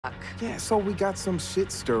Yeah, so we got some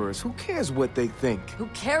shit stirrers. Who cares what they think? Who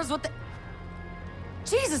cares what they...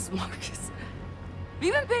 Jesus, Marcus. Have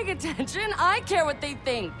you been paying attention? I care what they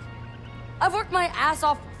think. I've worked my ass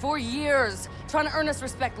off for years, trying to earn us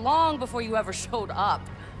respect long before you ever showed up.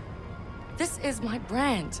 This is my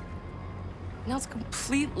brand. Now it's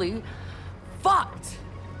completely fucked.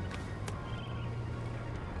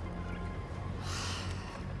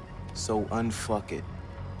 So unfuck it.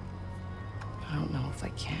 I don't know if I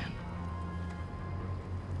can.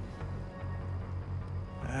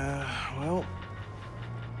 Well,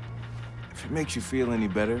 if it makes you feel any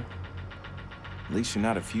better, at least you're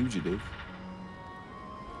not a fugitive.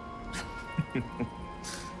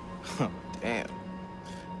 Oh, damn.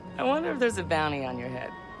 I wonder if there's a bounty on your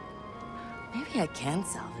head. Maybe I can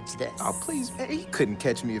salvage this. Oh, please, man, he couldn't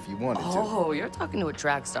catch me if he wanted to. Oh, you're talking to a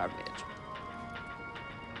drag star, bitch.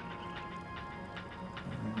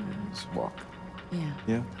 Let's walk. Yeah.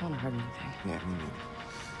 Yeah? I don't want to hurt anything. Yeah, me neither.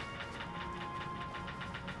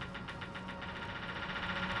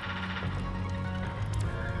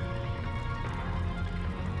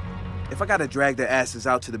 If I gotta drag their asses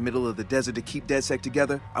out to the middle of the desert to keep DedSec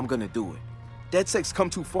together, I'm gonna do it. DedSec's come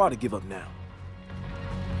too far to give up now.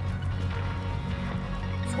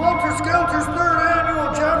 Swelter Skelter's third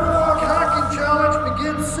annual Jabberwock Hacking Challenge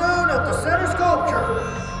begins soon at the Center Sculpture.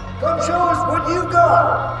 Come show us what you've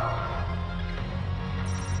got.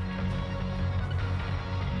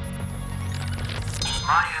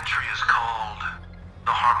 My entry is called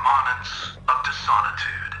The Harmonance of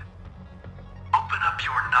Dissolitude. Open up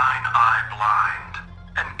your nine-eye blind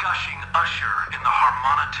and gushing usher in the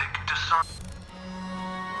harmonic dissolitude.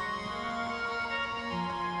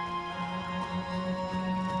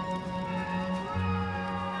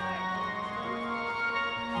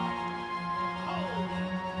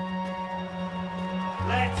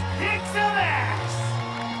 Let's kick some ass!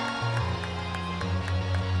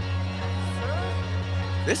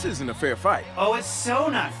 This isn't a fair fight. Oh, it's so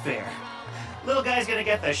not fair. Little guy's gonna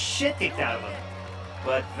get the shit kicked out of him.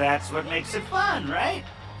 But that's what makes it fun, right?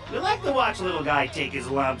 We like to watch little guy take his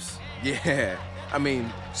lumps. Yeah, I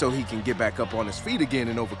mean, so he can get back up on his feet again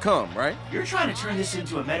and overcome, right? You're trying to turn this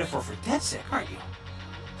into a metaphor for DedSec, aren't you?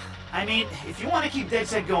 I mean, if you want to keep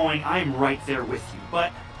DedSec going, I'm right there with you.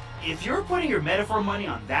 But if you're putting your metaphor money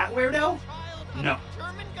on that weirdo, no.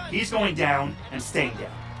 He's going down and staying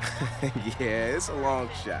down. Yeah, it's a long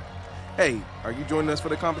shot. Hey, are you joining us for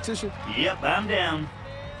the competition? Yep, I'm down.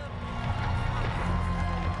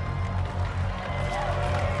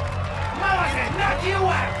 Moses, knock you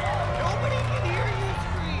out! Nobody can hear you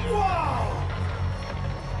scream! Whoa!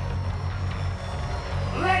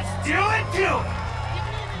 Let's do it to it!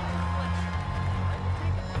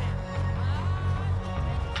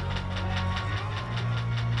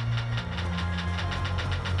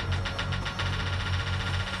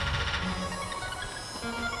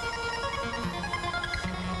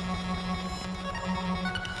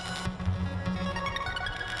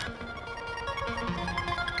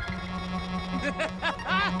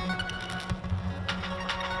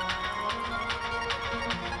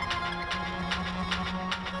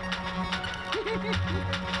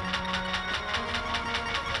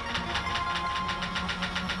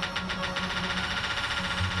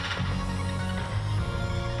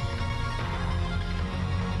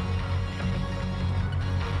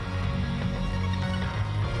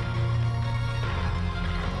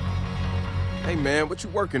 Hey man, what you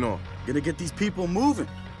working on? Gonna get these people moving.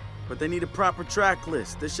 But they need a proper track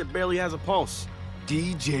list. This shit barely has a pulse.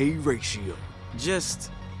 DJ Ratio.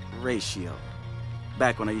 Just ratio.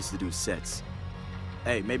 Back when I used to do sets.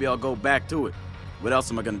 Hey, maybe I'll go back to it. What else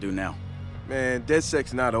am I gonna do now? Man,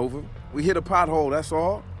 DedSec's not over. We hit a pothole, that's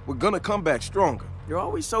all. We're gonna come back stronger. You're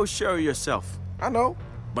always so sure of yourself. I know,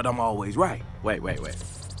 but I'm always right. Wait.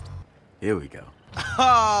 Here we go.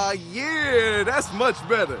 Ah, yeah, that's much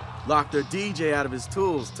better. Locked their DJ out of his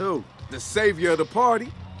tools, too. The savior of the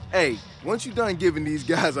party. Hey, once you're done giving these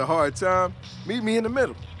guys a hard time, meet me in the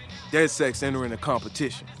middle. DedSec's entering a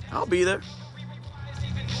competition. I'll be there.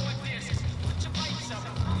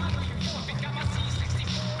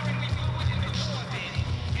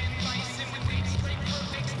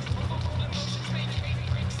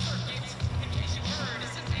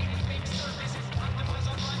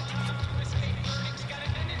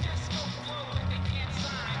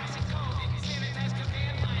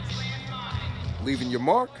 Leaving your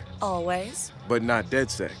mark, Always. but not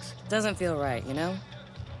DedSec's. Doesn't feel right, you know?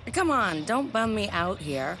 Come on, don't bum me out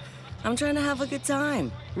here. I'm trying to have a good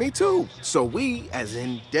time. Me too. So we, as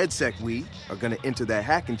in DedSec we, are gonna enter that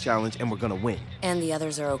hacking challenge and we're gonna win. And the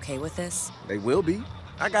others are okay with this? They will be.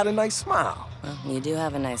 I got a nice smile. Well, you do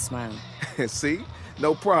have a nice smile. See?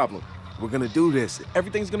 No problem. We're gonna do this.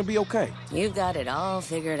 Everything's gonna be okay. You've got it all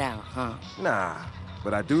figured out, huh? Nah,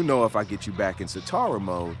 but I do know if I get you back in Swelter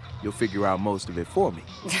mode, you'll figure out most of it for me.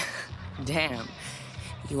 Damn,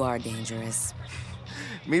 you are dangerous.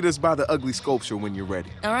 Meet us by the ugly sculpture when you're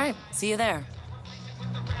ready. All right, see you there.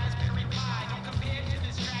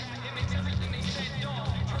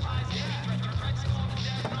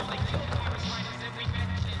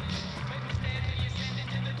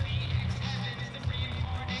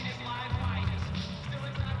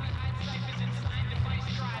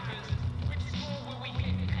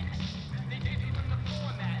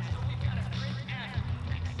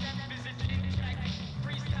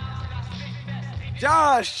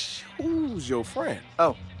 Josh, who's your friend?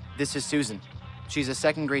 Oh, this is Susan. She's a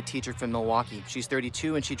second-grade teacher from Milwaukee. She's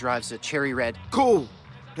 32 and she drives a cherry red. Cool.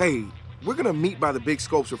 Hey, we're gonna meet by the big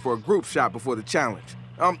sculpture for a group shot before the challenge.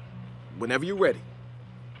 Whenever you're ready.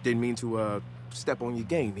 Didn't mean to, step on your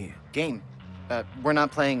game here. Game? We're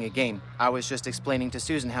not playing a game. I was just explaining to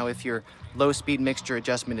Susan how if your low-speed mixture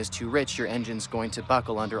adjustment is too rich, your engine's going to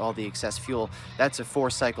buckle under all the excess fuel. That's a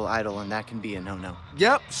 4-cycle idle, and that can be a no-no.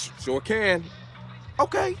 Yep, sure can.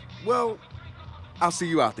 Okay, well, I'll see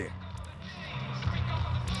you out there.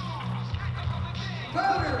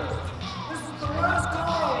 Competitors, this is the last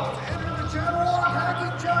call to enter the Jabberwock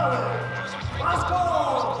Hacking Challenge. Last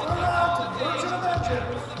call, turn out to virtual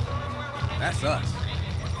dimensions. That's us.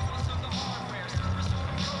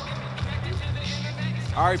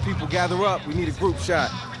 All right, people, gather up. We need a group shot.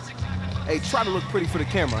 Hey, try to look pretty for the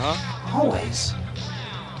camera, huh? Always.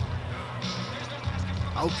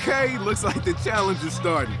 Okay, looks like the challenge is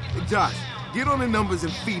starting. Hey, Josh, get on the numbers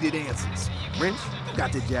and feed it answers. Wrench, you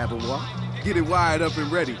got the Jabberwock. Get it wired up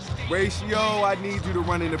and ready. Ratio, I need you to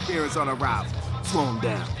run interference on arrival. Slow him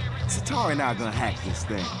down. Swelter and I are gonna hack this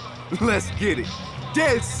thing. Let's get it.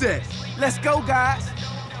 Dead set. Let's go, guys.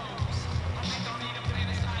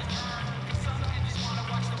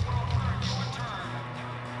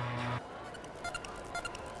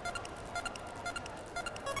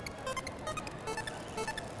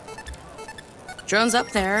 Drone's up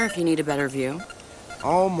there if you need a better view.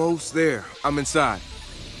 Almost there. I'm inside.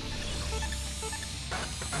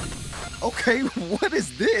 Okay, what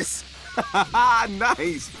is this?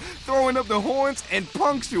 Nice. Throwing up the horns and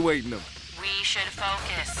punctuating them. We should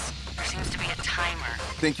focus. There seems to be a timer.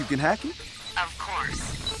 Think you can hack it? Of course.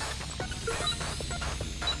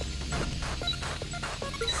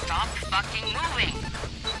 Stop fucking moving.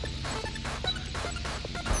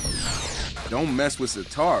 Don't mess with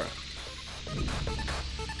Swelter.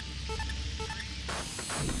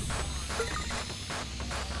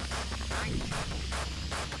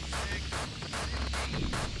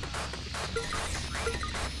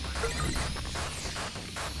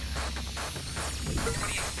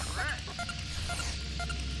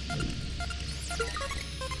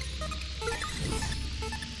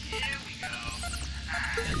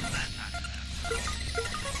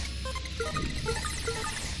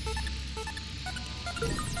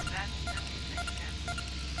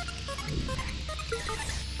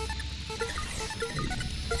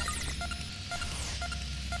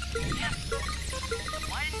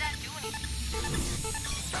 Why did that do anything?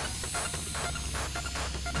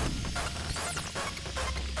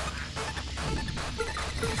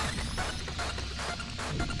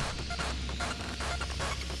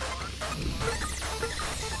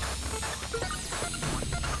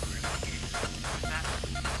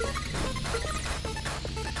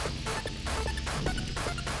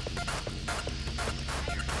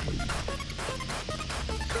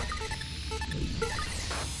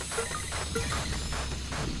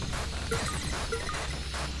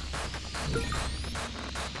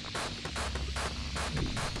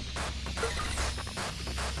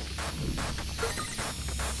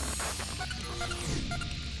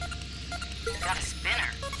 Got a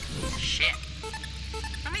spinner. Shit.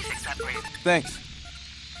 Let me fix that for you. Thanks.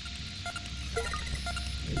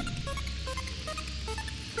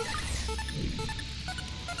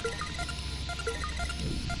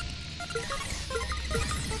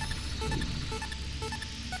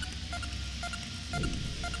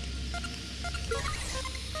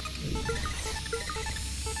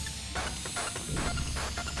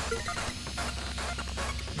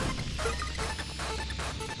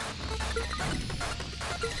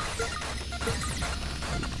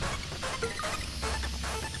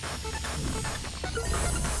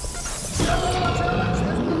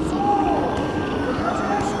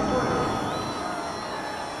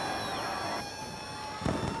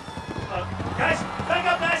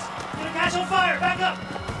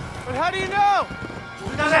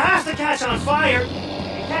 fire.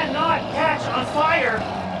 You cannot catch on fire.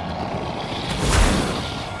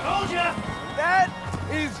 Told ya. That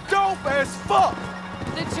is dope as fuck!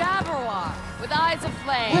 The Jabberwock with eyes of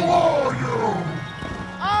flame.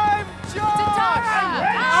 I'm Josh!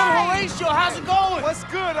 Tatara! I'm Horatio, how's it going? What's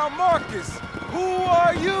good? I'm Marcus. Who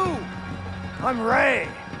are you? I'm Ray.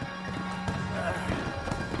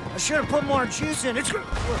 I should have put more juice in. It's...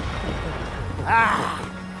 Ah!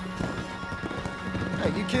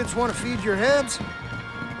 Hey, you kids want to feed your heads?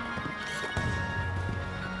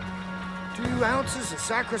 2 ounces of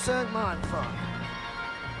sacrosanct mindfuck.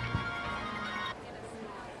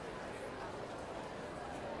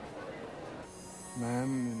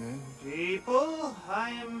 People, I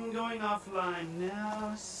am going offline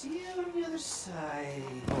now. See you on the other side.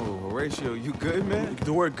 Oh, Horatio, you good, man?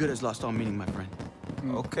 The word good has lost all meaning, my friend.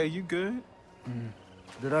 Okay, you good?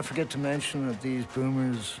 Did I forget to mention that these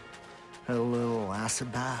boomers had a little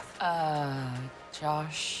acid bath?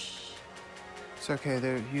 Josh. It's okay,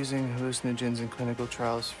 they're using hallucinogens in clinical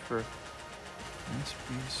trials for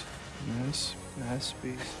maspies.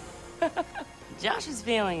 Josh is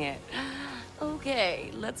feeling it.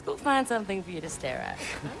 Okay, let's go find something for you to stare at.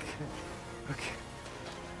 Okay.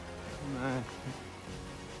 Man.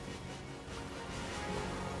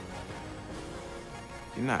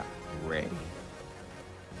 You're not Ray.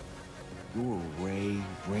 You're Ray,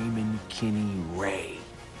 Raymond Kinney Ray.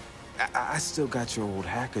 I still got your old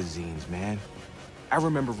hacker zines, man. I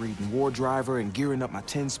remember reading War Driver and gearing up my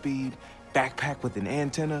 10-speed, backpack with an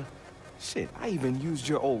antenna. Shit, I even used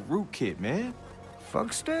your old root kit, man.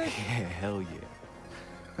 Fuck stick? Yeah, hell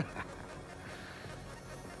yeah.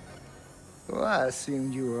 Well, I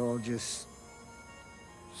assumed you were all just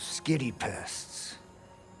skitty pests.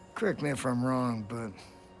 Correct me if I'm wrong, but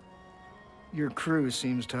your crew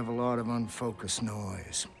seems to have a lot of unfocused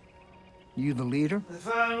noise. You the leader? The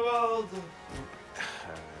fine world.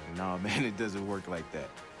 Nah, man, it doesn't work like that.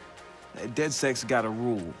 DedSec's got a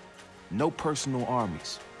rule. No personal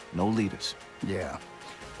armies, no leaders. Yeah.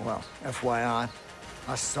 Well, FYI,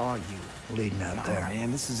 I saw you leading out Nah, there.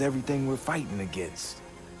 man, this is everything we're fighting against.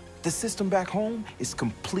 The system back home is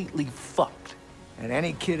completely fucked. And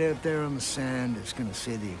any kid out there on the sand is gonna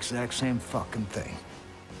say the exact same fucking thing.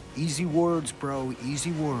 Easy words, bro,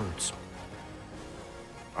 easy words.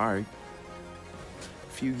 All right.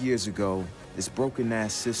 A few years ago, this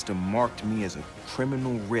broken-ass system marked me as a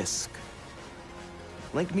criminal risk.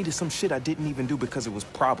 Linked me to some shit I didn't even do because it was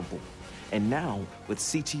probable. And now, with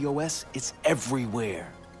CTOS, it's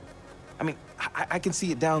everywhere. I mean, I can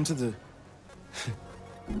see it down to the...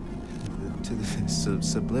 to the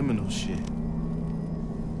subliminal shit.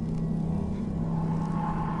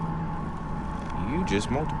 You just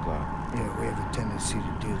multiply. Yeah, we have a tendency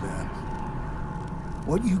to do that.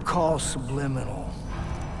 What you call subliminal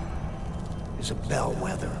is a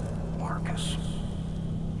bellwether, Marcus.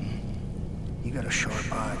 You got a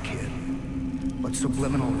sharp eye, kid. But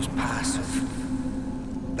subliminal is passive.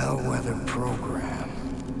 Bellwether program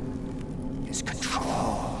is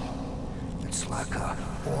control. It's like a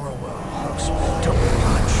Orwell Huxley double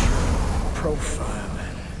punch.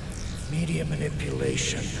 Profiling, media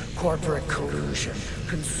manipulation, corporate collusion,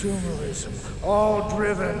 consumerism, all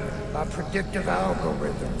driven by predictive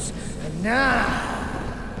algorithms. And now,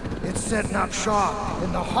 it's setting up shop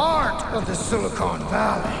in the heart of the Silicon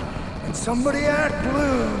Valley. And somebody at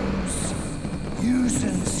Bloom's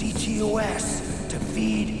using CTOS to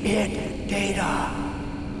feed it data.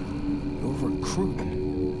 You're recruiting.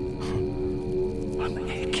 I'm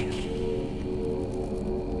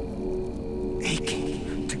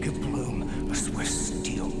aching to give Bloom a Swiss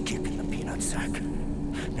steel kick in the peanut sack.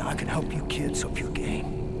 Now I can help you kids up your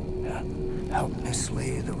game. Help me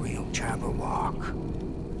slay the real Jabberwock.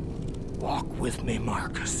 Walk with me,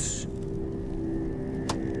 Marcus.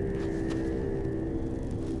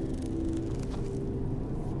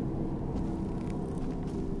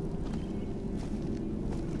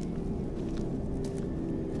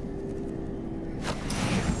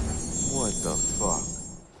 What the fuck?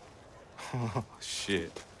 Oh,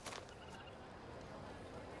 shit.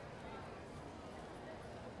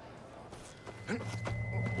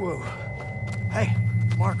 Whoa. Hey,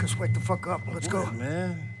 Marcus, wake the fuck up. Let's go.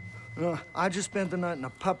 Man. I just spent the night in a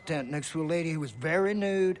pup tent next to a lady who was very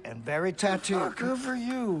nude and very tattooed. Good for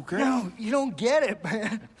you, girl. No, you don't get it,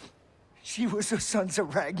 man. She was the Sons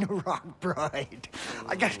of Ragnarok bride.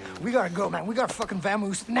 We gotta go, man. We gotta fucking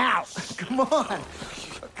vamoose now. Come on.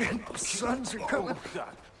 Fucking sons are coming. Oh,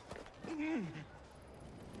 God.